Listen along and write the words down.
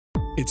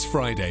It's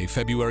Friday,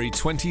 February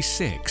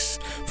 26.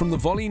 From the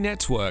Volley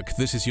Network,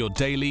 this is your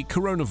daily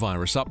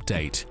coronavirus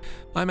update.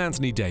 I'm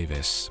Anthony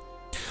Davis.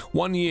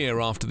 1 year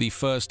after the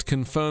first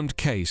confirmed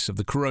case of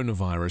the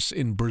coronavirus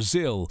in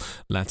Brazil,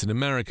 Latin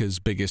America's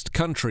biggest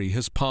country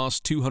has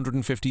passed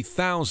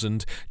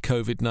 250,000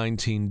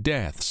 COVID-19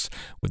 deaths,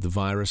 with the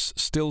virus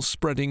still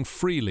spreading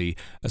freely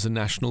as a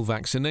national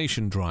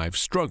vaccination drive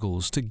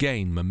struggles to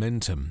gain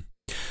momentum.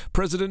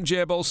 President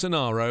Jair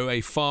Bolsonaro,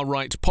 a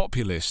far-right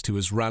populist who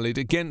has rallied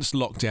against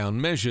lockdown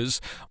measures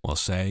while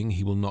saying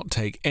he will not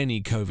take any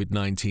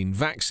COVID-19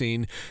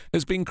 vaccine,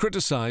 has been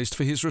criticised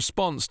for his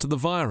response to the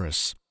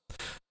virus.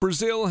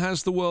 Brazil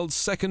has the world's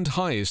second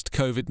highest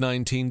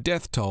COVID-19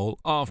 death toll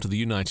after the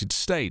United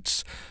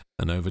States,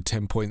 and over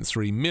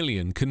 10.3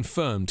 million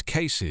confirmed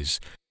cases,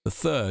 the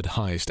third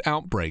highest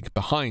outbreak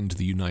behind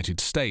the United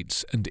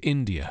States and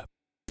India.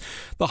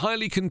 The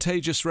highly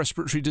contagious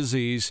respiratory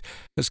disease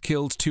has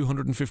killed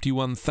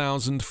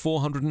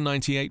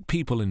 251,498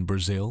 people in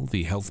Brazil,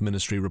 the health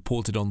ministry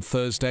reported on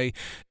Thursday,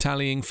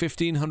 tallying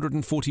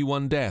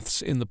 1,541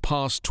 deaths in the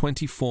past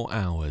 24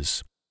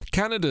 hours.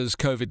 Canada's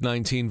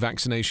COVID-19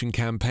 vaccination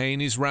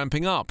campaign is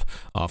ramping up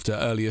after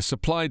earlier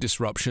supply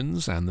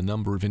disruptions, and the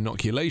number of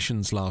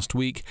inoculations last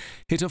week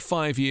hit a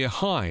 5-year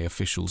high,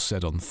 officials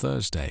said on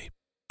Thursday.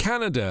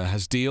 Canada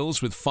has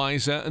deals with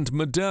Pfizer and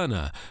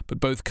Moderna, but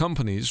both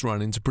companies ran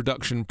into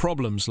production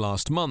problems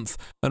last month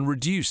and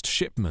reduced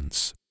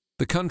shipments.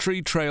 The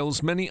country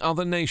trails many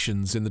other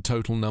nations in the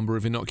total number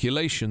of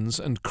inoculations,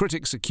 and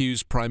critics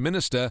accuse Prime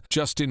Minister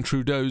Justin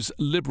Trudeau's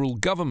Liberal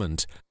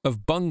government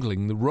of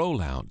bungling the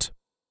rollout.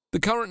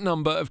 The current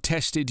number of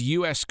tested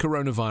US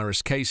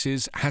coronavirus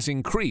cases has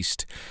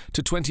increased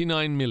to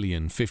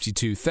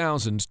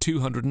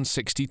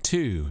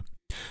 29,052,262.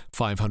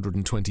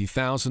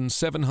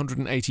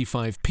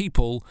 520,785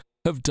 people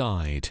have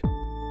died.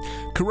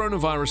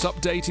 Coronavirus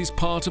Update is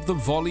part of the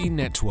Volley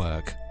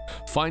Network.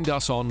 Find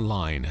us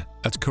online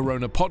at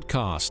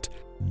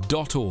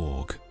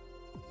coronapodcast.org.